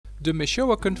The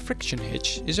Michoacan friction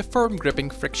hitch is a firm gripping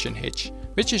friction hitch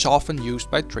which is often used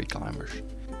by tree climbers.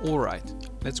 Alright,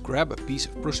 let's grab a piece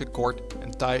of prusik cord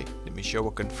and tie the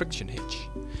Michoacan friction hitch.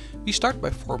 We start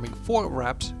by forming 4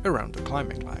 wraps around the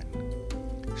climbing line.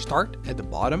 Start at the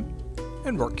bottom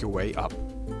and work your way up.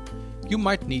 You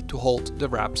might need to hold the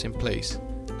wraps in place,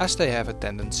 as they have a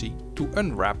tendency to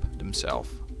unwrap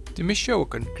themselves. The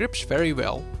Michoacan grips very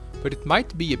well, but it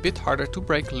might be a bit harder to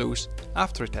break loose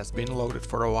after it has been loaded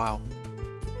for a while.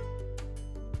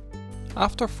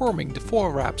 After forming the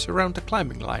 4 wraps around the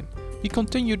climbing line, we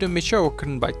continue the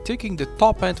Michoacan by taking the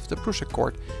top end of the prusik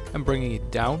cord and bringing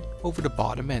it down over the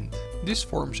bottom end. This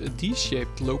forms a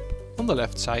D-shaped loop on the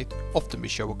left side of the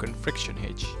Michoacan friction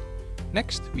hitch.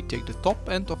 Next, we take the top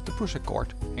end of the prusik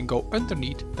cord and go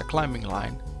underneath the climbing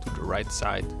line to the right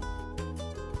side.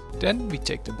 Then we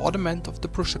take the bottom end of the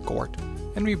prusik cord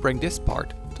and we bring this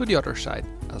part to the other side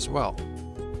as well.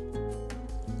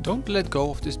 Don't let go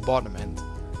of this bottom end,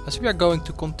 as we are going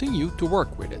to continue to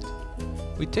work with it.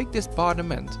 We take this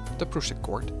bottom end of the prusik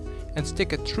cord and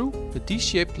stick it through the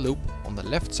D-shaped loop on the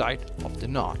left side of the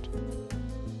knot.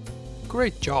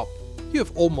 Great job! You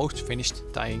have almost finished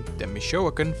tying the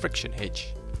Michoacan friction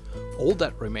hitch. All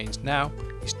that remains now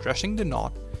is dressing the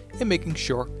knot and making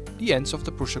sure the ends of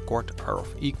the prusik cord are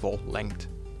of equal length.